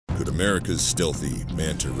Could America's stealthy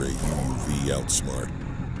Manta Ray UUV outsmart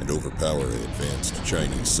and overpower an advanced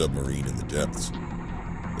Chinese submarine in the depths?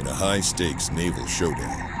 In a high-stakes naval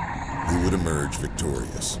showdown, who would emerge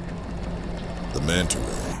victorious? The Manta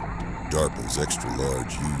Ray, DARPA's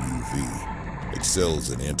extra-large UUV,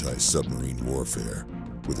 excels in anti-submarine warfare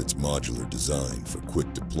with its modular design for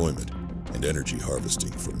quick deployment and energy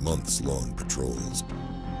harvesting for months-long patrols.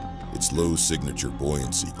 Its low-signature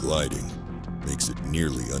buoyancy gliding makes it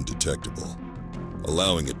nearly undetectable,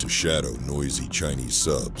 allowing it to shadow noisy Chinese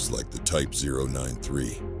subs like the Type 093,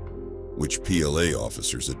 which PLA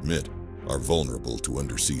officers admit are vulnerable to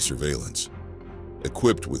undersea surveillance.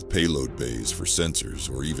 Equipped with payload bays for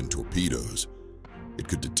sensors or even torpedoes, it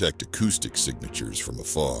could detect acoustic signatures from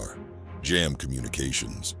afar, jam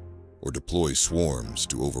communications, or deploy swarms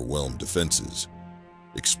to overwhelm defenses,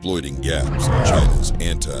 exploiting gaps in China's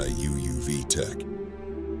anti-UUV tech.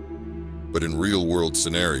 But in real-world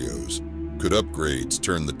scenarios, could upgrades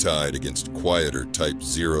turn the tide against quieter Type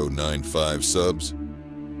 095 subs?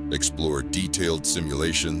 Explore detailed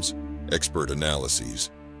simulations, expert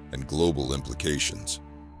analyses, and global implications.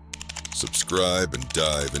 Subscribe and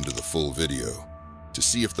dive into the full video to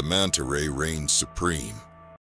see if the Manta Ray reigns supreme